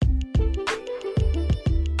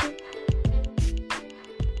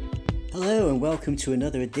Hello and welcome to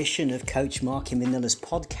another edition of Coach Mark Manila's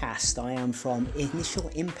podcast. I am from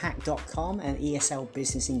initialimpact.com and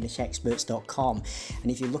eslbusinessenglishexperts.com.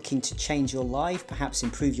 And if you're looking to change your life, perhaps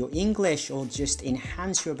improve your English, or just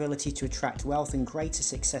enhance your ability to attract wealth and greater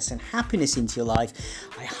success and happiness into your life,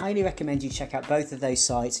 I highly recommend you check out both of those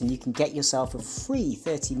sites, and you can get yourself a free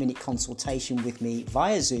 30-minute consultation with me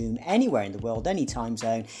via Zoom anywhere in the world, any time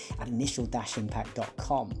zone, at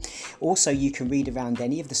initial-impact.com. Also, you can read around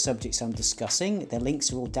any of the subjects I'm discussing. The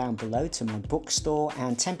links are all down below to my bookstore,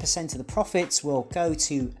 and 10% of the profits will go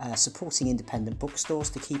to supporting independent bookstores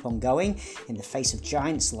to keep on going in the face of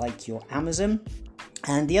giants like your Amazon.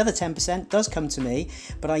 And the other 10% does come to me,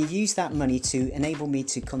 but I use that money to enable me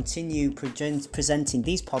to continue presenting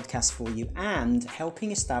these podcasts for you and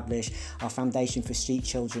helping establish our Foundation for Street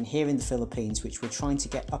Children here in the Philippines, which we're trying to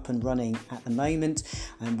get up and running at the moment.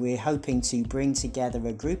 And we're hoping to bring together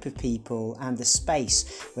a group of people and a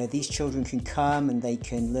space where these children can come and they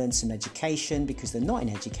can learn some education, because they're not in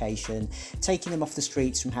education, taking them off the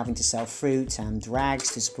streets from having to sell fruit and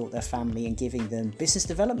rags to support their family, and giving them business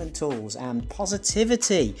development tools and positivity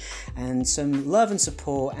and some love and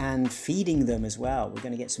support, and feeding them as well. We're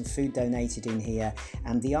going to get some food donated in here,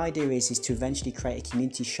 and the idea is to eventually create a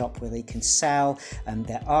community shop where they can sell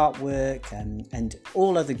their artwork and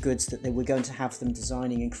all other goods that we're going to have them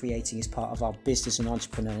designing and creating as part of our business and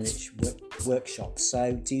entrepreneurship workshops.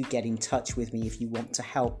 So do get in touch with me if you want to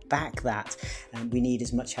help back that. We need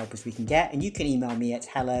as much help as we can get, and you can email me at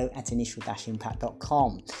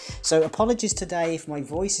hello@initial-impact.com. So apologies today if my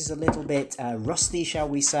voice is a little bit rusty, shall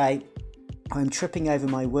we say. I'm tripping over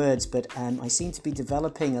my words, but I seem to be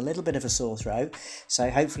developing a little bit of a sore throat, so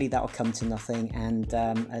hopefully that will come to nothing, and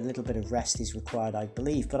a little bit of rest is required, I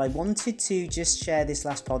believe. But I wanted to just share this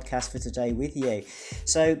last podcast for today with you.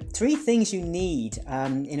 So 3 things you need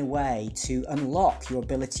in a way to unlock your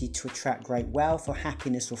ability to attract great wealth or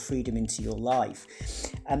happiness or freedom into your life.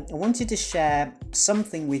 I wanted to share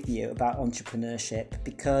something with you about entrepreneurship,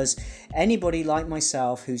 because anybody like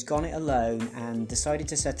myself who's gone it alone and decided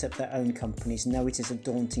to set up their own company know it is a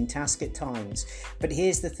daunting task at times. But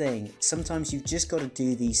here's the thing, sometimes you've just got to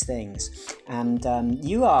do these things, and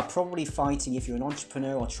you are probably fighting, if you're an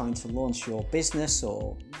entrepreneur or trying to launch your business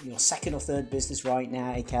or your second or third business right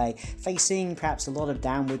now, facing perhaps a lot of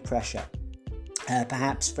downward pressure.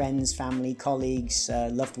 Perhaps friends, family, colleagues,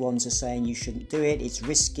 loved ones are saying you shouldn't do it, it's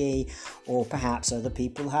risky, or perhaps other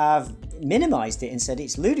people have minimized it and said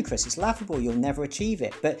it's ludicrous, it's laughable, you'll never achieve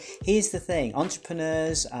it. But here's the thing,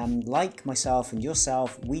 entrepreneurs like myself and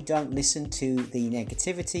yourself, we don't listen to the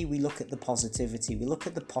negativity, we look at the positivity, we look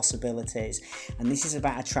at the possibilities. And this is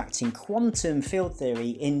about attracting quantum field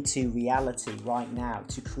theory into reality right now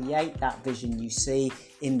to create that vision you see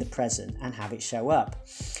in the present and have it show up.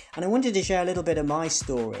 And I wanted to share a little bit of my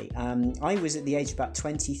story. I was at the age of about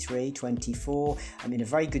 23, 24. I'm in a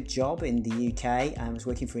very good job in the UK. I was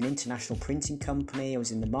working for an international printing company. I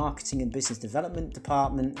was in the marketing and business development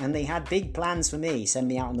department, and they had big plans for me. Send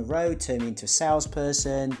me out on the road, turn me into a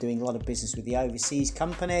salesperson, doing a lot of business with the overseas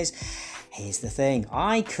companies. Here's the thing,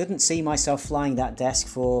 I couldn't see myself flying that desk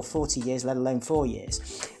for 40 years, let alone 4 years.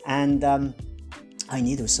 And I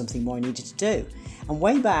knew there was something more I needed to do. And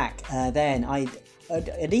way back then, I'd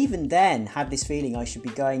even then had this feeling I should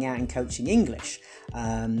be going out and coaching English.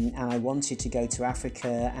 And I wanted to go to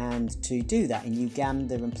Africa and to do that in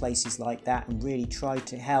Uganda and places like that, and really try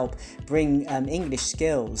to help bring English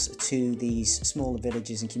skills to these smaller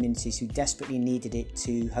villages and communities who desperately needed it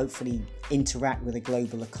to hopefully interact with a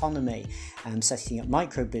global economy, setting up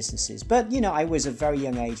micro businesses. But I was a very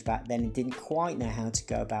young age back then and didn't quite know how to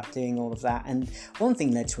go about doing all of that, and one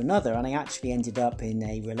thing led to another, and I actually ended up in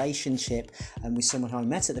a relationship with someone who I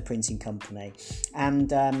met at the printing company.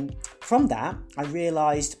 And from that I realised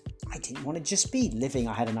I didn't want to just be living.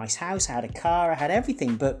 I had a nice house, I had a car, I had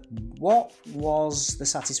everything, but what was the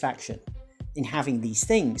satisfaction in having these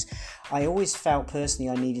things? I always felt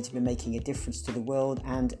personally I needed to be making a difference to the world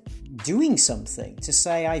and doing something to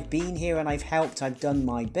say I've been here and I've helped, I've done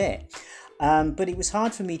my bit. But it was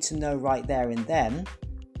hard for me to know right there and then,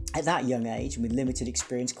 at that young age and with limited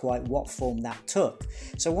experience, quite what form that took.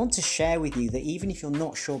 So I want to share with you that even if you're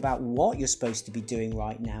not sure about what you're supposed to be doing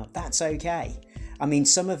right now, that's okay. I mean,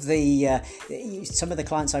 some of the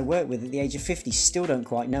clients I work with at the age of 50 still don't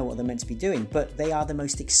quite know what they're meant to be doing, but they are the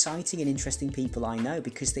most exciting and interesting people I know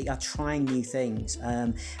because they are trying new things.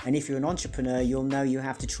 And if you're an entrepreneur, you'll know you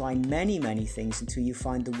have to try many, many things until you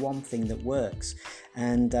find the one thing that works.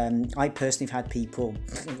 And I personally have had people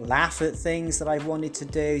laugh at things that I've wanted to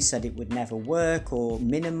do, said it would never work or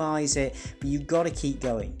minimize it, but you've got to keep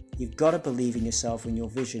going. You've got to believe in yourself and your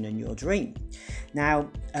vision and your dream. Now,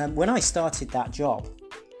 when I started that job,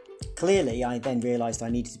 clearly, I then realised I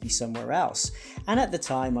needed to be somewhere else. And at the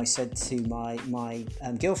time, I said to my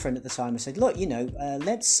girlfriend at the time, I said, look,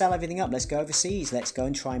 let's sell everything up. Let's go overseas. Let's go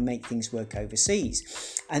and try and make things work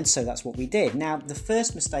overseas. And so that's what we did. Now, the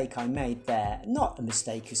first mistake I made there, not a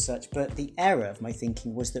mistake as such, but the error of my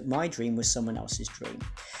thinking was that my dream was someone else's dream.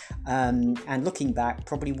 And looking back,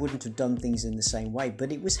 probably wouldn't have done things in the same way,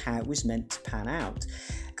 but it was how it was meant to pan out.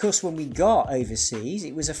 Of course, when we got overseas,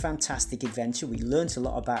 it was a fantastic adventure. We learned a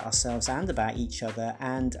lot about ourselves and about each other.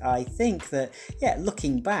 And I think that,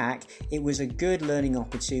 looking back, it was a good learning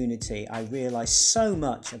opportunity. I realised so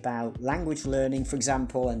much about language learning, for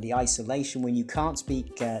example, and the isolation when you can't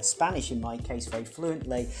speak Spanish, in my case, very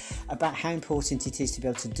fluently, about how important it is to be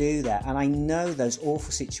able to do that. And I know those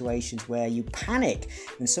awful situations where you panic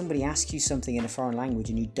when somebody asks you something in a foreign language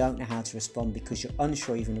and you don't know how to respond because you're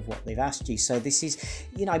unsure even of what they've asked you. So this is,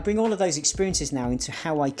 I bring all of those experiences now into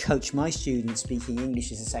how I coach my students speaking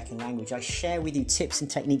English as a second language. I share with you tips and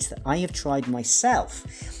techniques that I have tried myself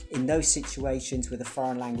in those situations with a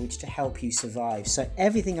foreign language to help you survive. So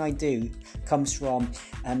everything I do comes from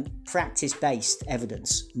practice-based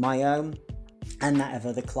evidence, my own and that of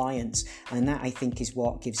other clients. And that, I think, is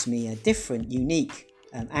what gives me a different, unique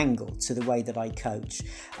angle to the way that I coach.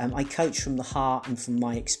 I coach from the heart and from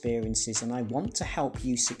my experiences, and I want to help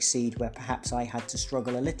you succeed where perhaps I had to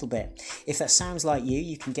struggle a little bit. If that sounds like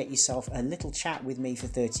you can get yourself a little chat with me for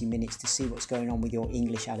 30 minutes to see what's going on with your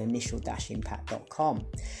English at initial-impact.com.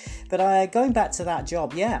 But going back to that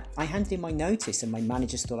job, I handed in my notice and my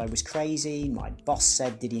managers thought I was crazy. My boss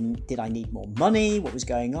said, did I need more money? What was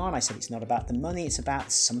going on? I said, it's not about the money, it's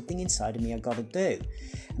about something inside of me I've got to do.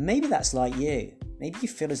 And maybe that's like you. Maybe you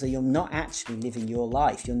feel as though you're not actually living your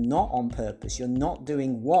life. You're not on purpose. You're not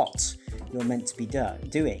doing what you're meant to be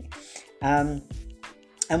doing.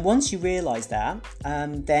 And once you realise that,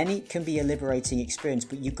 then it can be a liberating experience,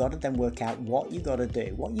 but you've got to then work out what you've got to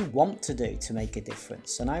do, what you want to do to make a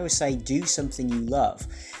difference. And I always say, do something you love,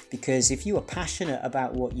 because if you are passionate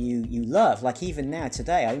about what you love, like even now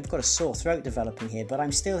today, I've got a sore throat developing here, but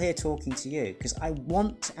I'm still here talking to you because I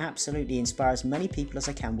want to absolutely inspire as many people as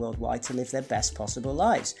I can worldwide to live their best possible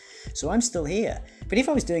lives. So I'm still here. But if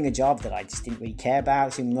I was doing a job that I just didn't really care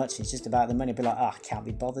about too much, it's just about the money, I'd be like, I can't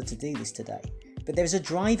be bothered to do this today. But there's a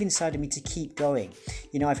drive inside of me to keep going.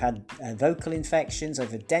 I've had vocal infections, I've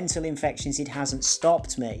had dental infections. It hasn't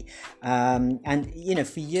stopped me. And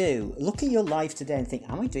for you, look at your life today and think,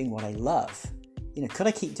 am I doing what I love? Could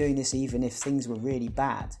I keep doing this even if things were really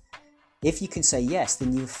bad? If you can say yes,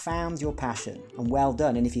 then you've found your passion, and well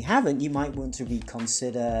done. And if you haven't, you might want to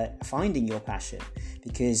reconsider finding your passion,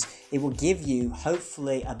 because it will give you,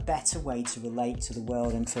 hopefully, a better way to relate to the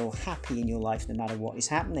world and feel happy in your life no matter what is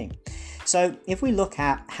happening. So if we look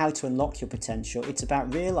at how to unlock your potential, it's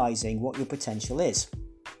about realizing what your potential is.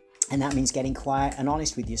 And that means getting quiet and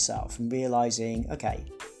honest with yourself and realizing, okay,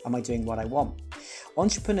 am I doing what I want?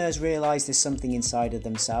 Entrepreneurs realize there's something inside of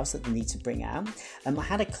themselves that they need to bring out. I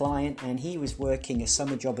had a client and he was working a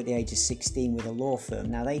summer job at the age of 16 with a law firm.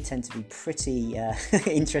 Now, they tend to be pretty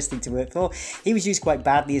interesting to work for. He was used quite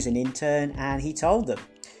badly as an intern, and he told them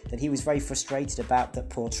that he was very frustrated about that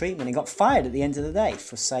poor treatment and got fired at the end of the day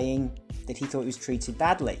for saying that he thought he was treated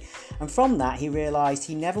badly. And from that, he realised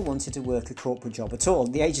he never wanted to work a corporate job at all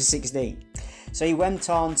at the age of 16. So he went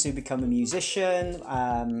on to become a musician.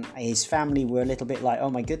 His family were a little bit like, oh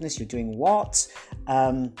my goodness, you're doing what?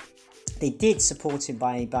 They did support him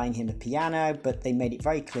by buying him a piano, but they made it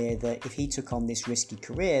very clear that if he took on this risky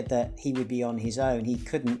career, that he would be on his own. He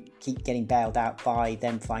couldn't keep getting bailed out by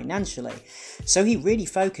them financially. So he really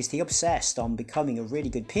focused, he obsessed on becoming a really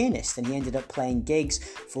good pianist, and he ended up playing gigs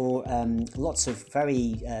for lots of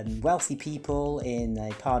very wealthy people in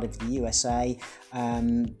a part of the USA.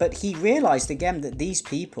 But he realized again that these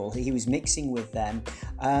people, he was mixing with them,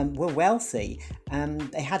 were wealthy.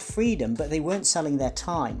 They had freedom, but they weren't selling their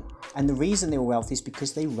time. And the reason they were wealthy is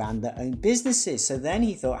because they ran their own businesses. So then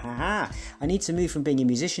he thought, I need to move from being a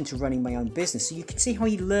musician to running my own business. So you can see how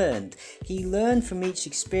he learned. He learned from each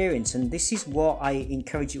experience. And this is what I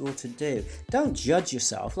encourage you all to do. Don't judge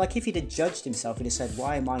yourself. Like if he'd have judged himself, he'd have said,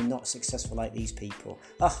 why am I not successful like these people?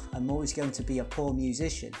 I'm always going to be a poor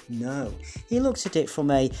musician. No. He looks at it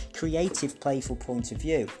from a creative, playful point of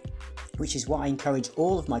view, which is what I encourage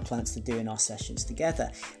all of my clients to do in our sessions together.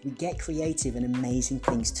 We get creative and amazing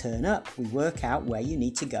things turn turn up. We work out where you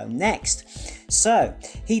need to go next. So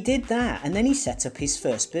he did that, and then he set up his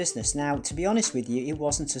first business. Now, to be honest with you, it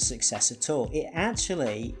wasn't a success at all. It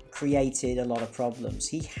actually created a lot of problems.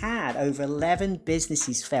 He had over 11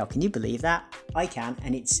 businesses fail. Can you believe that? I can,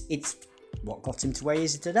 and it's what got him to where he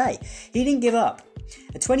is today. He didn't give up.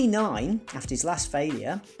 At 29, after his last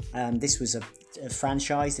failure, this was a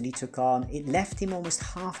franchise that he took on, it left him almost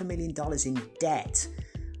 $500,000 in debt.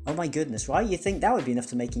 Oh my goodness, right? You'd think that would be enough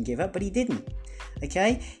to make him give up, but he didn't.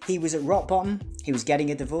 Okay, he was at rock bottom. He was getting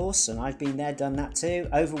a divorce, and I've been there, done that too.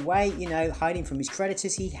 Overweight, hiding from his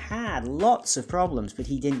creditors. He had lots of problems, but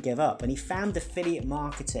he didn't give up, and he found affiliate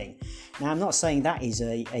marketing. Now, I'm not saying that is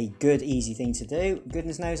a good, easy thing to do.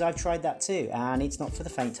 Goodness knows I've tried that too, and it's not for the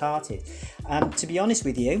faint-hearted. To be honest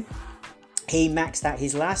with you, he maxed out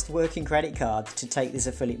his last working credit card to take this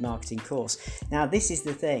affiliate marketing course. Now, this is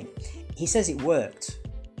the thing. He says it worked.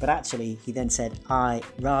 But actually, he then said, I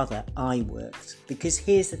worked. Because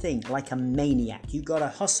here's the thing, like a maniac, you got to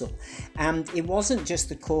hustle. And it wasn't just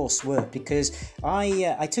the coursework, because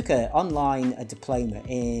I took an online diploma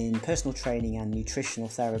in personal training and nutritional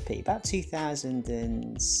therapy about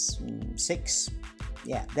 2006,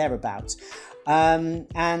 thereabouts.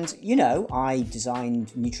 I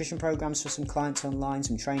designed nutrition programs for some clients online,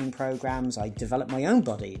 some training programs. I developed my own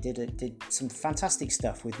body, did some fantastic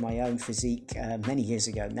stuff with my own physique many years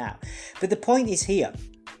ago now. But the point is here,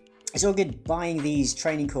 it's all good buying these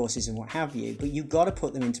training courses and what have you, but you've got to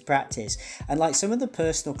put them into practice. And like some of the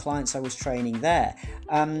personal clients I was training there,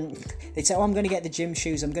 they'd say, I'm going to get the gym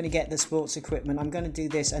shoes, I'm going to get the sports equipment, I'm going to do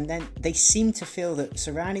this. And then they seem to feel that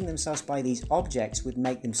surrounding themselves by these objects would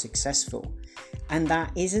make them successful. And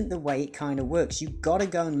that isn't the way it kind of works. You've got to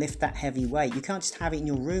go and lift that heavy weight. You can't just have it in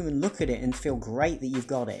your room and look at it and feel great that you've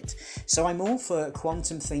got it. So I'm all for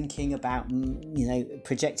quantum thinking about,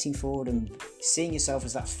 projecting forward and seeing yourself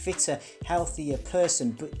as that fitter, healthier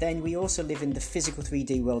person. But then we also live in the physical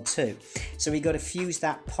 3D world too. So we've got to fuse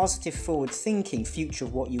that positive forward thinking future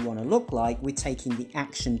of what you want to look like with taking the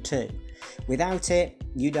action too. Without it,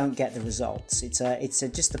 you don't get the results. It's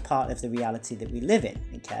just a part of the reality that we live in,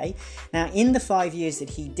 okay? Now, in the 5 years that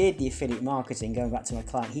he did the affiliate marketing, going back to my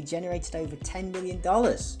client, he generated over $10 million,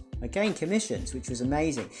 okay, in commissions, which was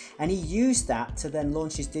amazing. And he used that to then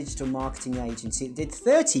launch his digital marketing agency. It did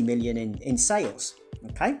 $30 million in sales,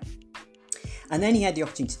 okay? And then he had the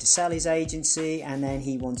opportunity to sell his agency, and then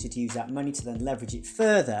he wanted to use that money to then leverage it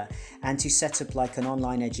further and to set up like an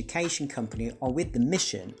online education company, or with the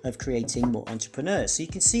mission of creating more entrepreneurs. So you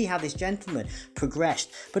can see how this gentleman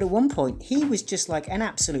progressed. But at one point, he was just like an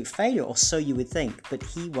absolute failure, or so you would think. But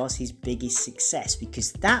he was his biggest success,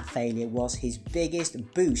 because that failure was his biggest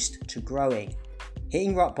boost to growing.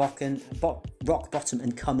 Hitting rock bottom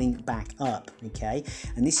and coming back up, okay?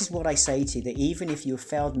 And this is what I say to you, that even if you've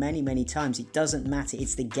failed many, many times, it doesn't matter.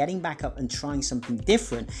 It's the getting back up and trying something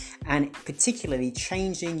different, and particularly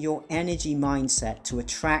changing your energy mindset to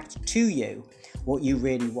attract to you what you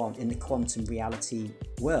really want in the quantum reality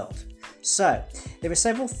world. So there are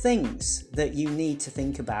several things that you need to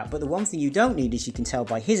think about, but the one thing you don't need, as you can tell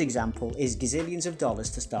by his example, is gazillions of dollars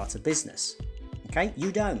to start a business, okay?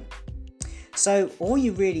 You don't. So all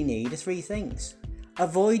you really need are three things.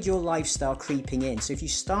 Avoid your lifestyle creeping in. So if you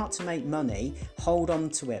start to make money, hold on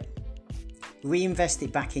to it. Reinvest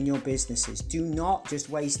it back in your businesses. Do not just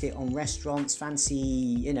waste it on restaurants,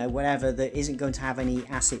 fancy, whatever that isn't going to have any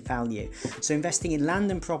asset value. So investing in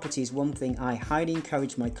land and property is one thing I highly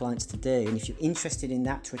encourage my clients to do. And if you're interested in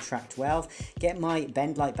that to attract wealth, get my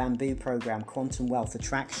Bend Like Bamboo program, Quantum Wealth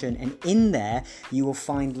Attraction. And in there, you will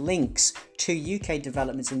find links to UK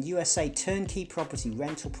developments and USA turnkey property,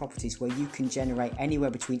 rental properties, where you can generate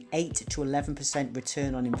anywhere between 8 to 11%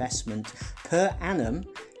 return on investment per annum,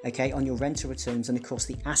 okay, on your rental returns, and of course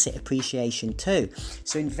the asset appreciation too.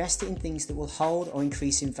 So invest it in things that will hold or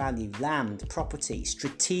increase in value. Land, property,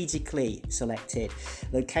 strategically selected.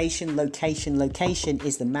 Location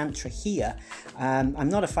is the mantra here. I'm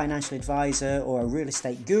not a financial advisor or a real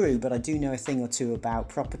estate guru, but I do know a thing or two about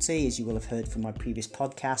property. As you will have heard from my previous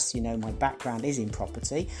podcasts, my background is in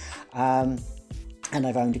property. And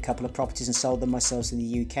I've owned a couple of properties and sold them myself in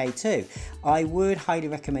the UK too. I would highly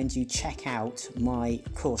recommend you check out my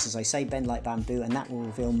course, as I say, Bend Like Bamboo, and that will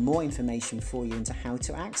reveal more information for you into how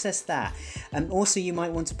to access that. Also, you might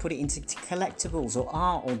want to put it into collectibles or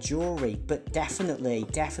art or jewelry, but definitely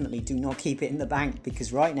do not keep it in the bank,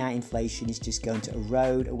 because right now inflation is just going to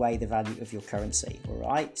erode away the value of your currency, all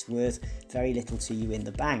right? It's worth very little to you in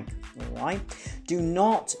the bank, all right? Do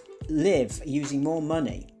not live using more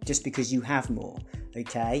money just because you have more.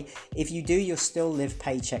 okay? If you do, you'll still live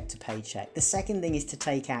paycheck to paycheck. The second thing is to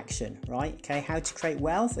take action, right? Okay, how to create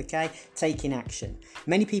wealth, okay? Taking action.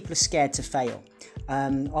 Many people are scared to fail.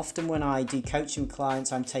 Often when I do coaching with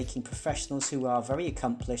clients, I'm taking professionals who are very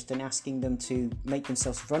accomplished and asking them to make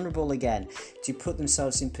themselves vulnerable again, to put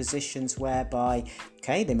themselves in positions whereby,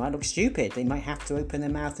 okay, they might look stupid. They might have to open their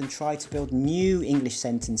mouth and try to build new English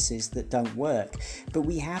sentences that don't work. But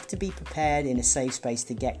we have to be prepared in a safe space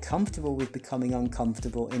to get comfortable with becoming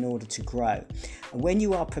uncomfortable in order to grow. And when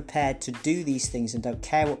you are prepared to do these things and don't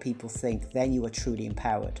care what people think, then you are truly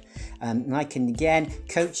empowered. And I can again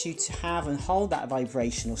coach you to have and hold that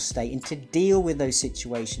vibrational state and to deal with those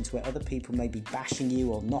situations where other people may be bashing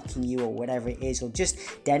you or knocking you or whatever it is, or just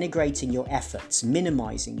denigrating your efforts,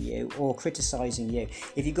 minimizing you or criticizing you.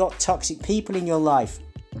 If you've got toxic people in your life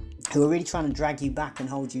who are really trying to drag you back and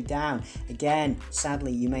hold you down, again,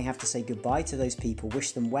 sadly, you may have to say goodbye to those people,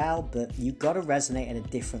 wish them well, but you've got to resonate at a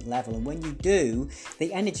different level. And when you do,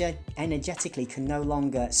 they energetically can no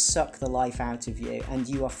longer suck the life out of you, and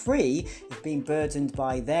you are free of being burdened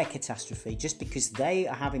by their catastrophe. Just because they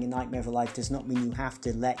are having a nightmare of a life does not mean you have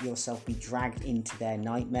to let yourself be dragged into their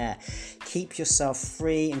nightmare. Keep yourself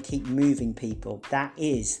free and keep moving, people. That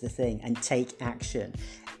is the thing, and take action.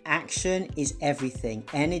 Action is everything.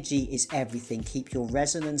 Energy is everything. Keep your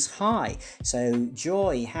resonance high. So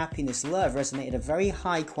joy, happiness, love resonate at a very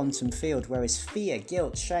high quantum field, whereas fear,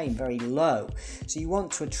 guilt, shame, very low. So you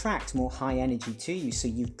want to attract more high energy to you. So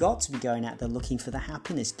you've got to be going out there looking for the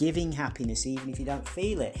happiness, giving happiness even if you don't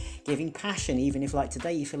feel it, giving passion even if, like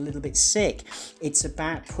today, you feel a little bit sick. It's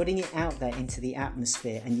about putting it out there into the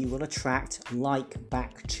atmosphere, and you will attract like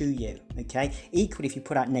back to you. Okay? Equally, if you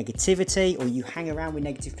put out negativity or you hang around with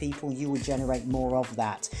negative people, you will generate more of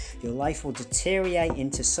that. Your life will deteriorate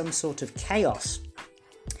into some sort of chaos.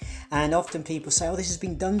 And often people say, oh, this has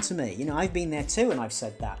been done to me. You know, I've been there too, and I've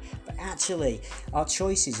said that. But actually, our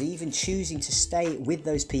choices, even choosing to stay with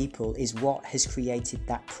those people, is what has created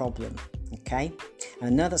that problem. Okay? And I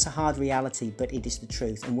know that's a hard reality, but it is the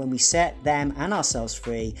truth. And when we set them and ourselves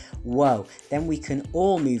free, whoa, then we can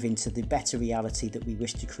all move into the better reality that we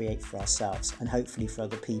wish to create for ourselves and hopefully for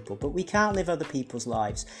other people. But we can't live other people's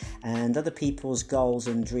lives, and other people's goals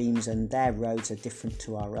and dreams and their roads are different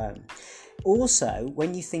to our own. Also,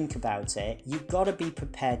 when you think about it, you've got to be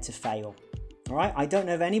prepared to fail. All right, I don't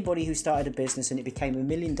know of anybody who started a business and it became $1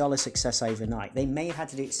 million success overnight. They may have had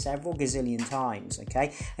to do it several gazillion times,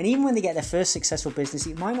 okay? And even when they get their first successful business,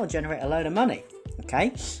 it might not generate a load of money,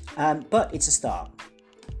 okay? But it's a start.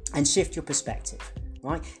 And shift your perspective,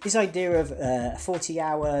 right? This idea of a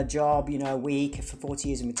 40-hour job, a week for 40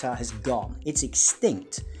 years in retire has gone. It's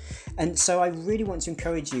extinct. And so I really want to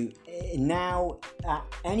encourage you now, at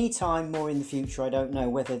any time more in the future, I don't know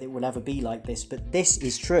whether it will ever be like this, but this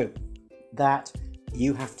is true, that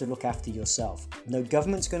you have to look after yourself. No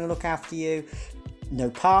government's going to look after you. No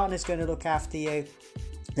partner's going to look after you.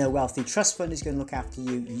 No wealthy trust fund is going to look after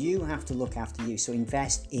you. You have to look after you. So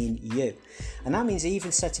invest in you. And that means even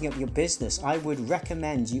setting up your business, I would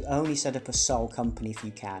recommend you only set up a sole company if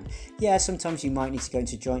you can. Yeah, sometimes you might need to go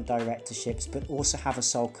into joint directorships, but also have a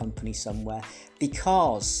sole company somewhere.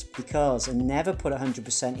 Because, and never put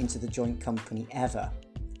 100% into the joint company ever.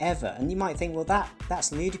 And you might think, well,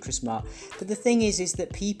 that's ludicrous, Mark. But the thing is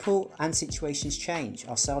that people and situations change,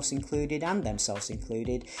 ourselves included and themselves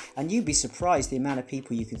included. And you'd be surprised the amount of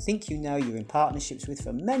people you can think you're in partnerships with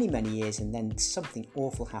for many, many years, and then something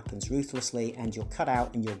awful happens ruthlessly and you're cut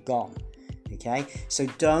out and you're gone. Okay, so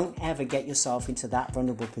don't ever get yourself into that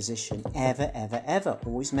vulnerable position, ever.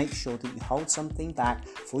 Always make sure that you hold something back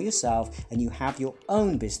for yourself and you have your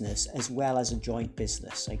own business as well as a joint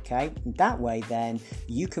business, okay? And that way then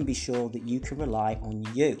you can be sure that you can rely on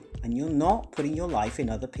you and you're not putting your life in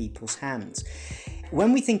other people's hands.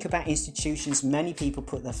 When we think about institutions, many people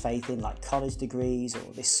put their faith in like college degrees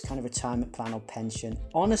or this kind of retirement plan or pension.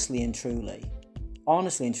 Honestly and truly,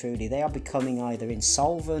 they are becoming either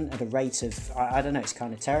insolvent at a rate of, I don't know, it's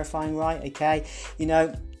kind of terrifying, right? Okay,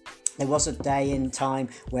 there was a day in time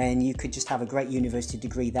when you could just have a great university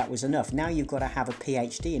degree, that was enough. Now you've got to have a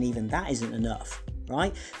PhD, and even that isn't enough,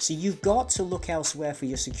 right? So you've got to look elsewhere for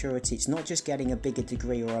your security. It's not just getting a bigger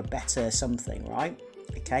degree or a better something, right?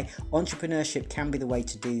 Okay, entrepreneurship can be the way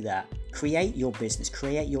to do that. Create your business,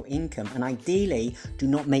 create your income, and ideally do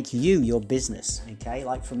not make you your business. Okay,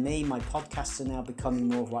 like for me, my podcasts are now becoming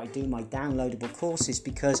more of what I do, my downloadable courses,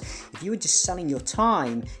 because if you were just selling your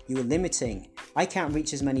time, you were limiting. I can't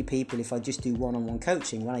reach as many people if I just do one-on-one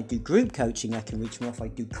coaching. When I do group coaching, I can reach more. If I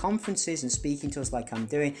do conferences and speaking tours like I'm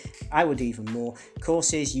doing, I will do even more.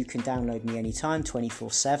 Courses, you can download me anytime,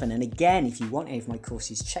 24/7. And again, if you want any of my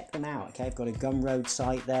courses, check them out. Okay, I've got a Gumroad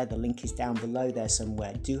site there. The link is down below there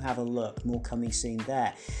somewhere. Do have a look. More coming soon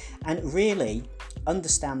there. And really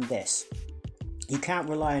understand this. You can't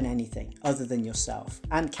rely on anything other than yourself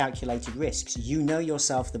and calculated risks. You know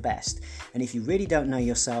yourself the best. And if you really don't know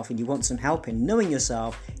yourself and you want some help in knowing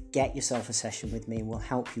yourself, get yourself a session with me and we'll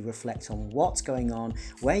help you reflect on what's going on,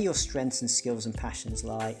 where your strengths and skills and passions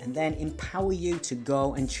lie, and then empower you to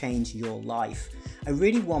go and change your life. I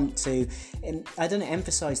really want to,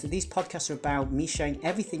 emphasize that these podcasts are about me sharing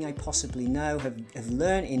everything I possibly know, have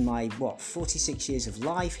learned in my, 46 years of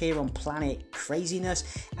life here on planet craziness,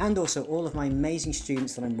 and also all of my amazing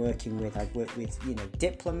students that I'm working with. I've worked with,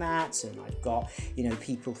 diplomats, and I've got,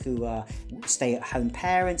 people who are stay-at-home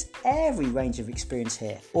parents, every range of experience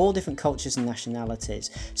here, all different cultures and nationalities.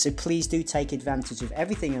 So please do take advantage of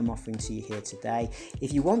everything I'm offering to you here today.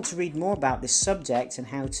 If you want to read more about this subject and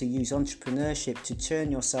how to use entrepreneurship to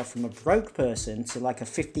turn yourself from a broke person to like a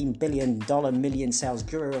 $15 billion million sales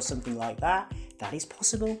guru or something like that, that is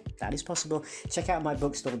possible. That is possible. Check out my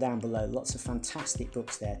bookstore down below. Lots of fantastic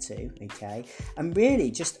books there too, okay? And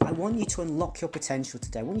really, I want you to unlock your potential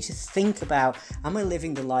today. I want you to think about, am I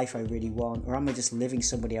living the life I really want, or am I just living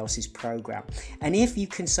somebody else's program? And if you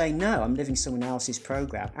can say, no, I'm living someone else's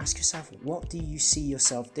program, ask yourself, what do you see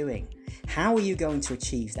yourself doing? How are you going to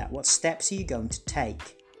achieve that? What steps are you going to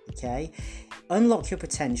take? Okay? Unlock your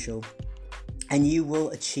potential and you will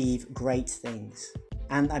achieve great things.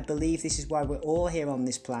 And I believe this is why we're all here on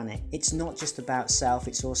this planet. It's not just about self,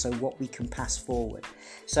 it's also what we can pass forward.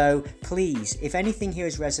 So please, if anything here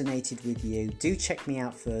has resonated with you, do check me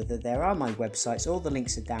out further. There are my websites, all the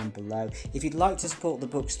links are down below. If you'd like to support the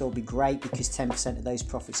bookstore, it'd be great, because 10% of those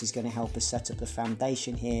profits is going to help us set up the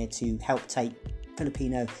foundation here to help take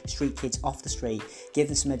Filipino street kids off the street, give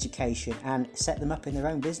them some education and set them up in their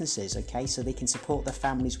own businesses, okay, so they can support their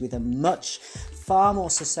families with a far more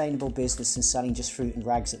sustainable business than selling just fruit and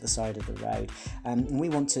rags at the side of the road. And we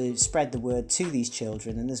want to spread the word to these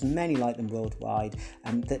children, and there's many like them worldwide,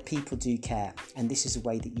 that people do care, and this is a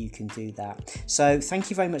way that you can do that. So thank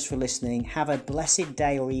you very much for listening. Have a blessed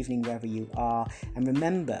day or evening wherever you are, and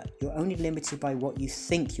remember, you're only limited by what you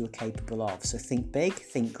think you're capable of. So think big,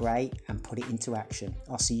 think great, and put it into action.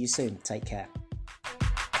 I'll see you soon. Take care.